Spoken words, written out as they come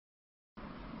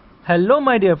Hello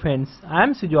my dear friends, I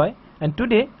am Sujoy and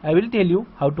today I will tell you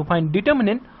how to find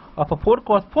determinant of a 4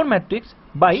 cross 4 matrix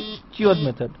by Chio's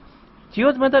method.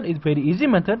 Chio's method is very easy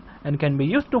method and can be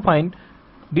used to find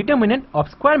determinant of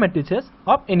square matrices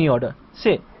of any order.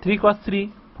 Say 3 cross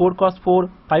 3, 4 cross 4,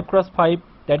 5 cross 5,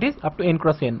 that is up to n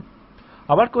cross n.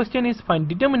 Our question is find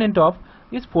determinant of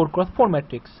this 4 cross 4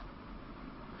 matrix.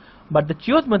 But the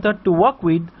Chio's method to work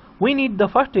with, we need the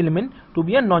first element to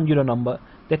be a non-zero number.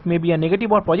 That may be a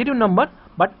negative or positive number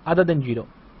but other than 0.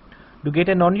 To get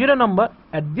a non-zero number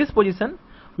at this position,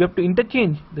 we have to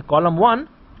interchange the column 1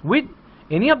 with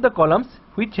any of the columns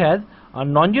which has a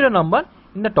non-zero number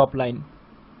in the top line.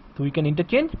 So we can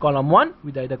interchange column 1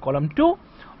 with either column 2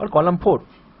 or column 4. So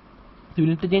we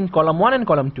will interchange column 1 and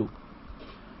column 2.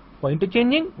 For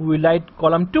interchanging, we will write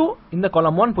column 2 in the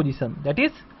column 1 position. That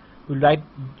is, we will write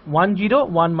 1 0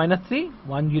 1 minus 3,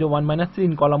 1 0 1 minus 3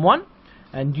 in column 1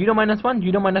 and 0 minus 1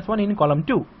 0 minus 1 in column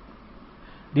 2.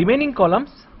 Remaining columns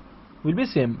will be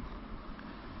same.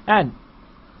 And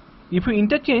if we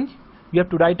interchange, we have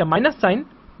to write a minus sign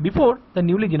before the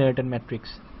newly generated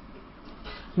matrix.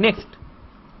 Next,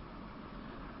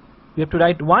 we have to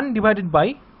write 1 divided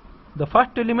by the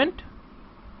first element,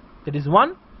 that is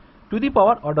 1, to the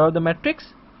power order of the matrix,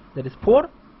 that is 4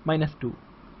 minus 2.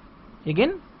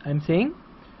 Again I am saying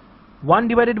 1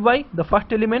 divided by the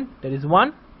first element, that is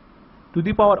 1, to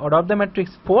the power order of the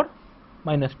matrix 4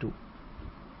 minus 2.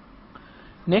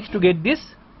 Next, to get this,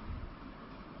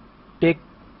 take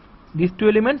these two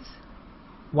elements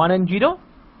 1 and 0,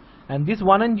 and this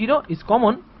 1 and 0 is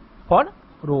common for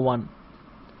row 1.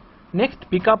 Next,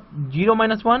 pick up 0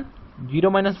 minus 1, 0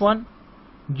 minus 1,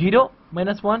 0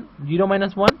 minus 1, 0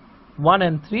 minus 1, 1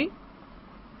 and 3.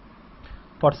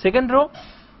 For second row,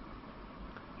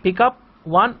 pick up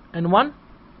 1 and 1,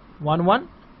 1 1,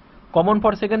 common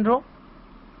for second row.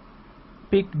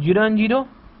 Pick 0 and 0,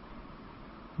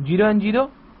 0 and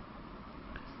 0,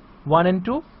 1 and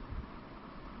 2.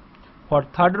 For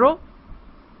third row,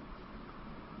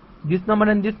 this number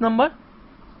and this number,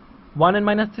 1 and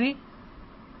minus 3,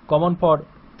 common for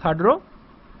third row,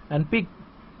 and pick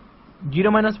 0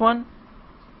 minus 1,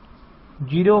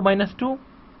 0 minus 2,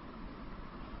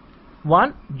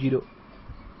 1 0.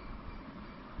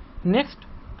 Next,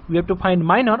 we have to find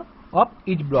minor of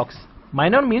each blocks.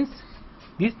 Minor means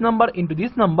this number into this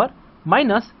number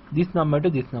minus this number to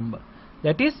this number.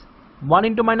 That is 1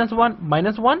 into minus 1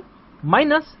 minus 1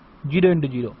 minus 0 into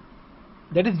 0.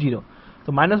 That is 0.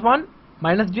 So minus 1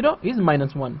 minus 0 is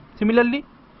minus 1. Similarly,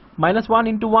 minus 1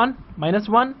 into 1 minus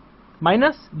 1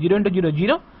 minus 0 into 0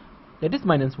 0. That is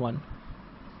minus 1.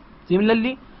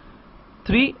 Similarly,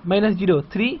 3 minus 0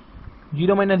 3,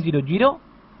 0 minus 0 0,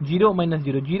 0 minus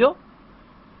 0 0,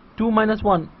 2 minus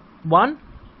 1 1,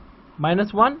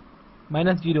 minus 1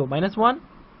 minus 0 minus 1,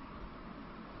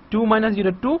 2 minus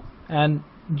 0 2, and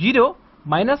 0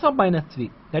 minus of minus 3,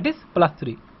 that is plus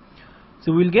 3.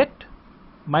 So we will get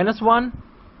minus 1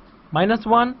 minus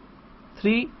 1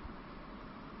 3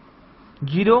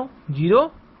 0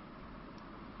 0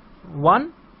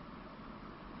 1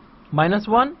 minus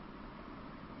 1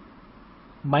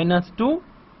 minus 2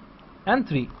 and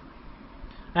 3,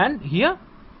 and here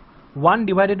 1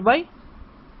 divided by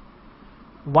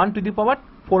 1 to the power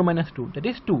 4 minus 2, that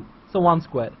is 2. So 1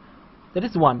 square, that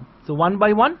is 1. So 1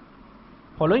 by 1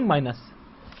 following minus.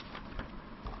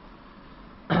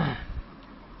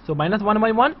 So minus 1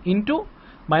 by 1 into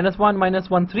minus 1 minus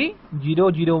 1 3,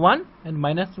 0 0 1, and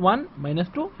minus 1 minus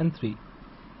 2 and 3.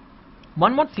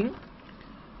 One more thing,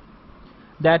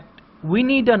 that we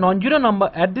need a non-zero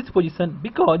number at this position,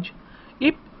 because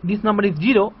if this number is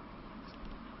 0,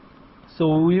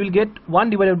 so we will get 1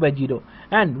 divided by 0,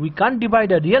 and we can't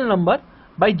divide a real number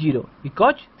by 0,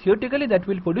 because theoretically that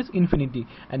will produce infinity,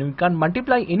 and we can't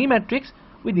multiply any matrix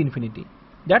with infinity.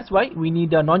 That's why we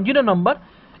need a non-zero number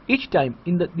each time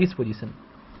in this position.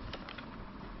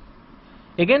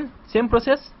 Again, same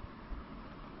process.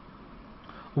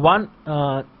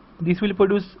 This will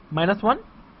produce minus 1.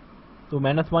 So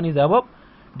minus 1 is above,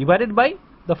 divided by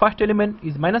the first element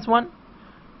is minus 1,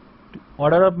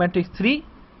 order of matrix 3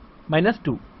 minus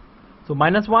 2. So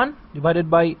minus 1 divided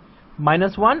by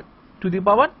minus 1 to the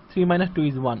power 3 minus 2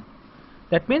 is 1.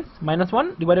 That means minus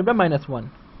 1 divided by minus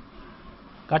 1.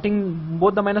 Cutting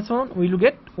both the minus 1, we will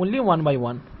get only 1 by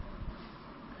 1.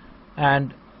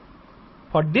 And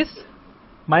for this,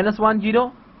 minus 1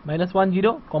 0, minus 1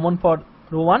 0, common for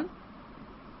row 1,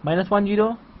 minus 1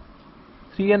 0,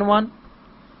 3 and 1.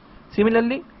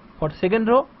 Similarly, for second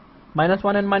row, minus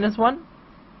 1 and minus 1,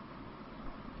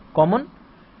 common.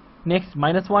 Next,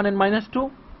 minus 1 and minus 2,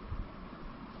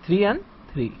 3 and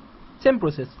 3. Same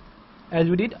process as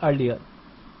we did earlier.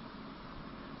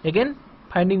 Again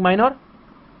finding minor.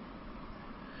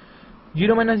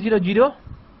 0 minus 0 0,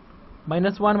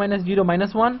 minus 1 minus 0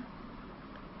 minus 1,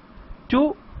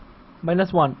 2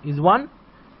 minus 1 is 1,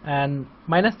 and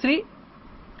minus 3,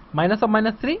 minus of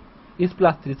minus 3 is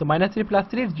plus 3, so minus 3 plus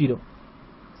 3 is 0.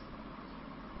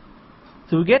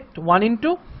 So we get 1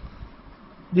 into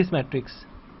this matrix.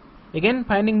 Again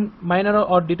finding minor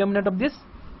or determinant of this.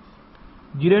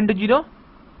 0 into 0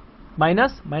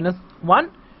 minus 1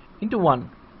 into 1,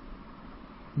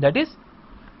 that is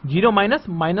 0 minus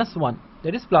minus 1,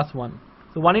 that is plus 1.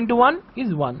 So 1 into 1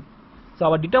 is 1. So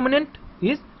our determinant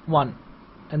is 1,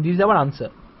 and this is our answer.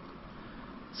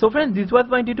 So friends, this was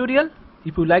my tutorial.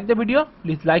 If you like the video,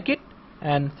 please like it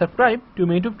and subscribe to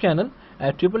my YouTube channel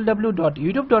at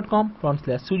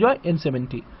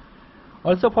www.youtube.com/sujoyn70.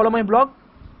 Also follow my blog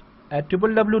at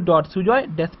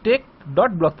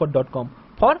www.sujoy-tech.blogspot.com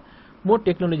for more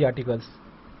technology articles.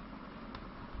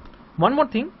 One more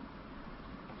thing,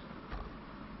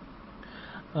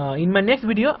 in my next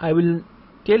video I will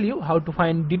tell you how to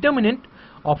find determinant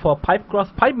of a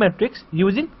 5x5 matrix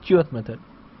using Chio's method.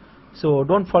 So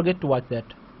don't forget to watch that.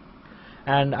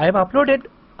 And I have uploaded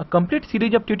a complete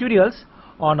series of tutorials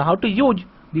on how to use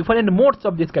different modes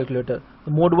of this calculator.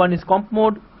 So mode 1 is comp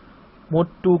mode, mode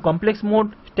 2 complex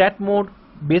mode, stat mode,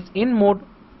 base in mode,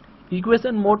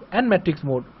 equation mode, and matrix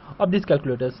mode of these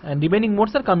calculators, and remaining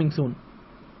modes are coming soon.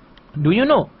 Do you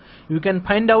know you can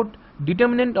find out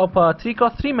determinant of a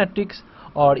 3x3 matrix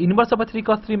or inverse of a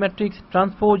 3x3 matrix,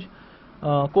 transpose,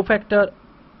 cofactor,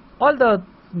 all the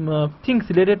things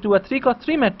related to a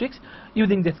 3x3 matrix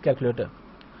using this calculator.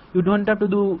 You don't have to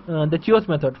do the Chio's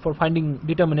method for finding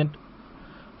determinant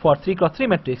for 3x3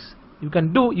 matrix. You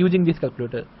can do using this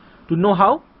calculator. To know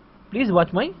how, please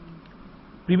watch my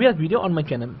previous video on my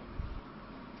channel.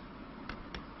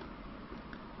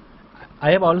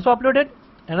 I have also uploaded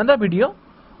another video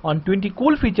on 20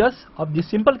 cool features of this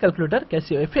simple calculator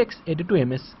Casio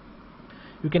FX82MS.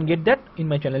 You can get that in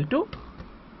my channel too.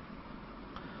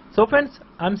 So friends,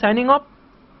 I am signing off.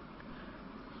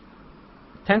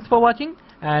 Thanks for watching,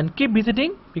 and keep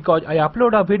visiting because I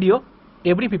upload a video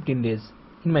every 15 days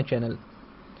in my channel.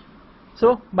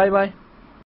 So bye bye.